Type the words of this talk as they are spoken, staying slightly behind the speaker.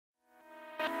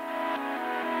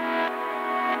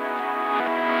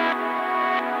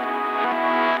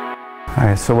All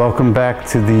right, so welcome back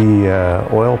to the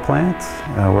oil plant.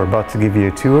 We're about to give you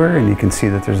a tour, and you can see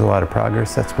that there's a lot of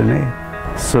progress that's been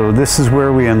made. So this is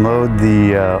where we unload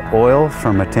the oil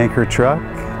from a tanker truck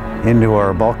into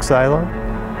our bulk silo.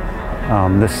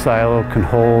 This silo can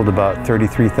hold about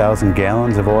 33,000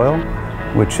 gallons of oil,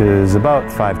 which is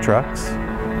about 5 trucks.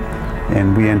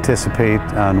 And we anticipate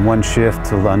on one shift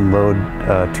to unload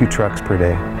 2 trucks per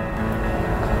day.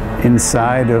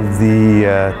 Inside of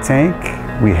the tank,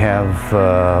 we have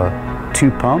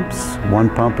 2 pumps. One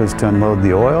pump is to unload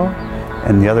the oil,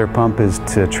 and the other pump is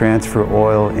to transfer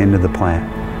oil into the plant.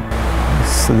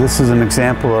 So this is an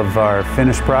example of our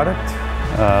finished product.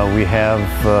 We have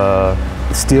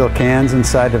steel cans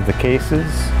inside of the cases,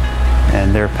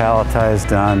 and they're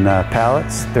palletized on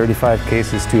pallets, 35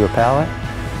 cases to a pallet.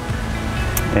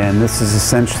 And this is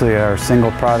essentially our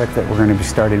single product that we're going to be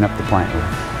starting up the plant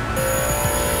with.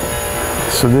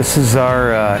 So this is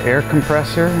our air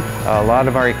compressor. A lot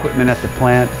of our equipment at the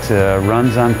plant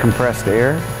runs on compressed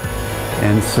air.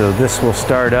 And so this will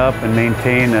start up and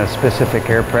maintain a specific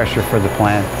air pressure for the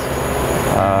plant.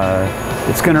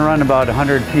 It's going to run about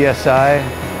 100 psi.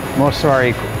 Most of our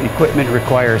equipment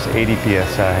requires 80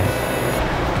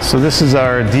 psi. So this is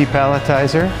our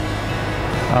depalletizer.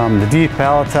 The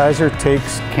depalletizer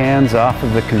takes cans off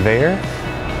of the conveyor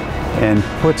and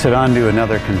puts it onto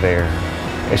another conveyor.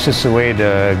 It's just a way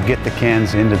to get the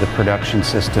cans into the production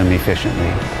system efficiently.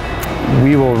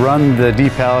 We will run the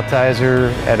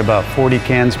depalletizer at about 40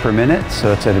 cans per minute,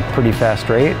 so it's at a pretty fast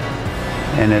rate.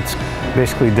 And it's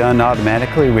basically done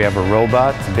automatically. We have a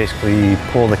robot to basically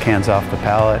pull the cans off the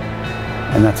pallet,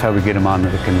 and that's how we get them onto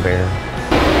the conveyor.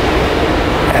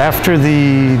 After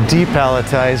the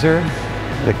depalletizer,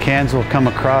 the cans will come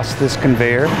across this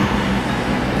conveyor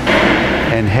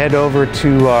and head over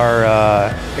to our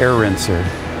air rinser.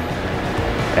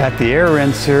 At the air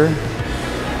rinser,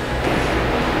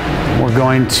 we're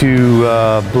going to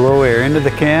blow air into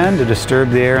the can to disturb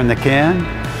the air in the can,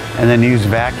 and then use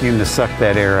vacuum to suck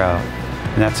that air out.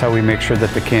 And that's how we make sure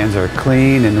that the cans are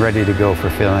clean and ready to go for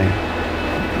filling.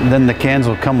 And then the cans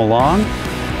will come along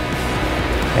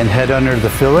and head under the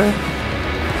filler.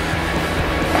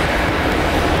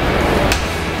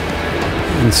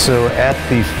 And so at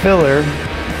the filler,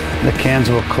 the cans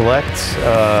will collect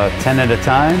 10 at a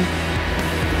time.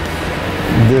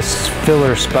 This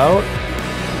filler spout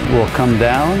will come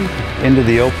down into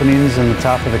the openings in the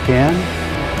top of the can,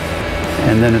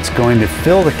 and then it's going to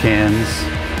fill the cans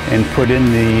and put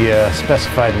in the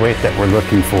specified weight that we're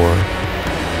looking for,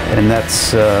 and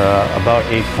that's about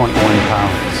 8.1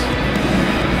 pounds.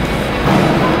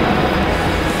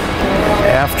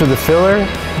 After the filler,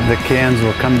 the cans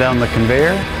will come down the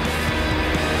conveyor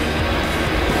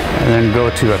and then go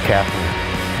to a capper.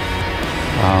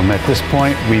 At this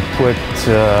point, we put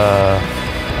a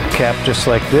cap just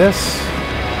like this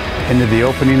into the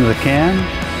opening of the can,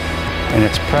 and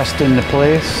it's pressed into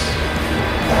place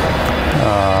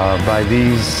by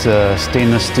these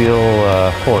stainless steel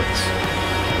ports.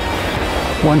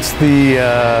 Once the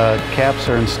caps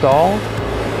are installed,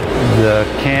 the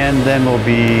can then will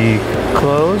be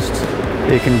closed.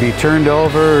 It can be turned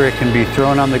over, it can be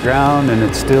thrown on the ground, and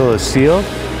it still is sealed.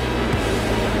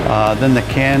 Then the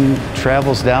can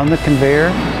travels down the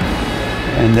conveyor,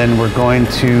 and then we're going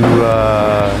to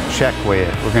check weigh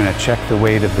it. We're going to check the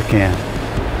weight of the can.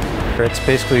 It's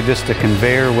basically just a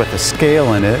conveyor with a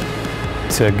scale in it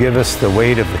to give us the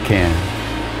weight of the can.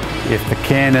 If the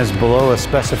can is below a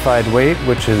specified weight,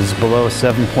 which is below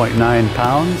 7.9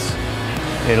 pounds,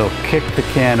 it'll kick the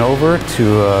can over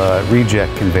to a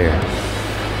reject conveyor,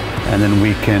 and then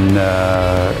we can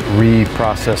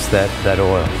reprocess that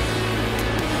oil.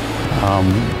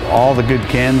 All the good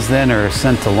cans then are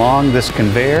sent along this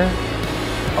conveyor,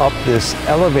 up this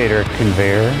elevator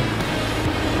conveyor,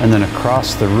 and then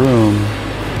across the room,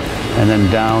 and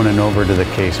then down and over to the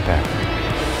case packer.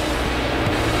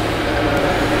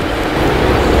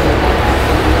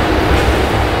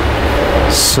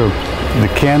 So the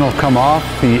can will come off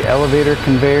the elevator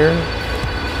conveyor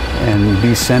and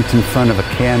be sent in front of a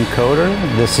can coder.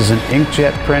 This is an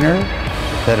inkjet printer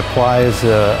that applies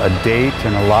a date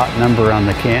and a lot number on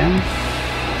the can.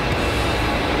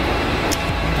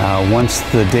 Once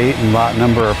the date and lot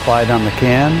number are applied on the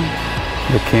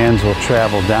cans will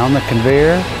travel down the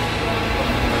conveyor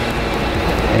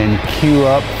and queue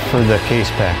up for the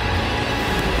case packer.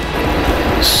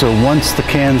 So once the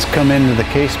cans come into the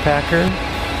case packer,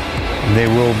 they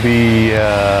will be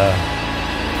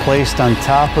placed on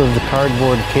top of the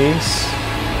cardboard case,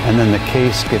 and then the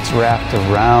case gets wrapped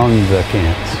around the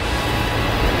cans.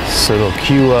 So it'll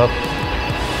queue up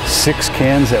 6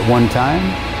 cans at one time,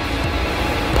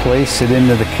 place it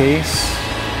into the case.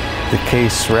 The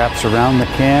case wraps around the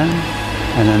can,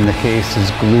 and then the case is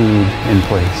glued in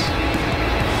place.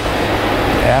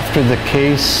 After the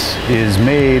case is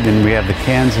made and we have the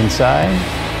cans inside,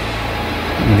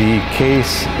 the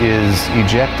case is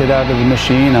ejected out of the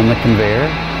machine on the conveyor,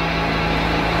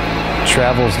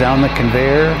 travels down the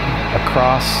conveyor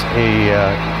across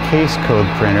a case code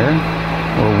printer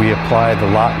where we apply the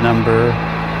lot number,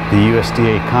 the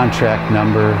USDA contract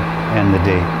number, and the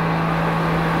date.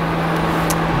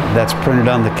 That's printed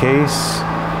on the case,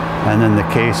 and then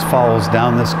the case follows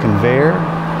down this conveyor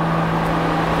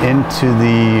into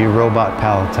the robot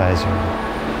palletizer.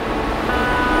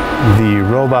 The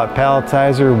robot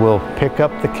palletizer will pick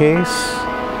up the case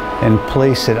and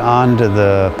place it onto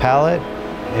the pallet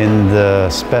in the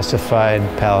specified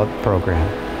pallet program.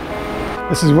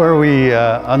 This is where we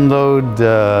unload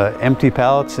empty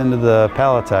pallets into the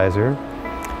palletizer,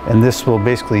 and this will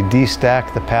basically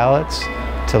destack the pallets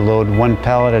to load one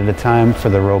pallet at a time for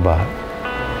the robot.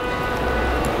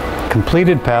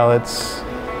 Completed pallets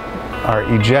are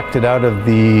ejected out of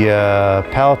the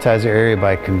palletizer area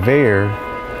by conveyor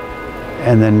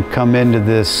and then come into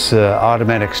this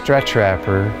automatic stretch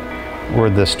wrapper, where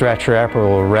the stretch wrapper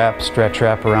will stretch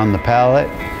wrap around the pallet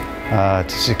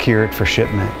to secure it for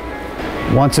shipment.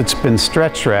 Once it's been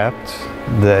stretch wrapped,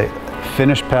 the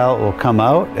finished pallet will come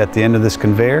out at the end of this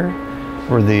conveyor,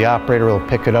 where the operator will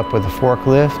pick it up with a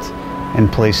forklift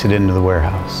and place it into the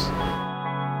warehouse.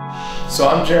 So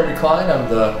I'm Jeremy Klein. I'm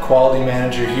the quality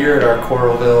manager here at our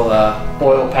Coralville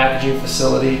oil packaging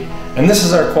facility, and this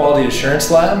is our quality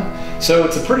assurance lab. So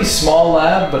it's a pretty small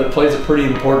lab, but it plays a pretty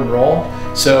important role.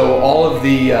 So all of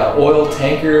the oil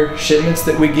tanker shipments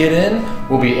that we get in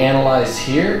will be analyzed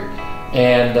here,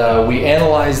 and we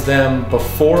analyze them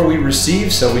before we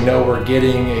receive, so we know we're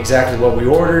getting exactly what we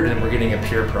ordered and we're getting a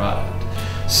pure product.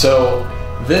 So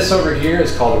this over here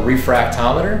is called a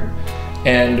refractometer,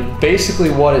 and basically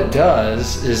what it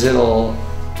does is it'll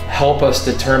help us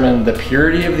determine the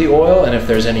purity of the oil and if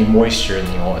there's any moisture in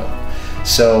the oil.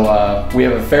 So we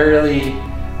have a fairly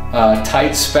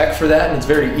tight spec for that, and it's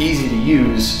very easy to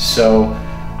use. So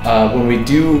when we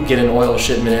do get an oil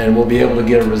shipment in, we'll be able to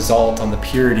get a result on the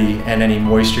purity and any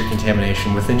moisture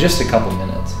contamination within just a couple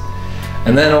minutes.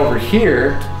 And then over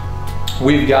here,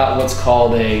 we've got what's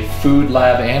called a food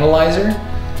lab analyzer,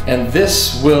 and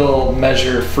this will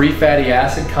measure free fatty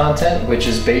acid content, which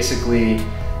is basically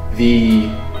the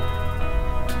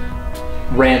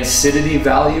rancidity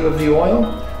value of the oil.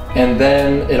 And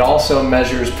then it also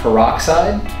measures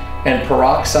peroxide, and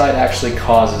peroxide actually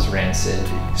causes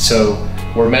rancidity. So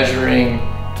we're measuring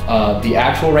the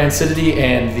actual rancidity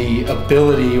and the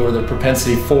ability or the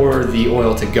propensity for the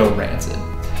oil to go rancid.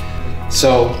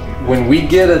 So when we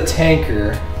get a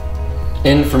tanker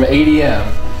in from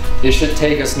ADM, it should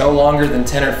take us no longer than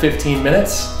 10 or 15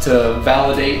 minutes to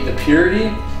validate the purity,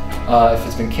 if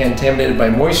it's been contaminated by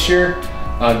moisture,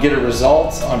 get a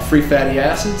result on free fatty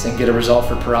acids, and get a result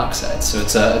for peroxide. So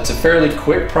it's a fairly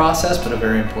quick process, but a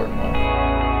very important one.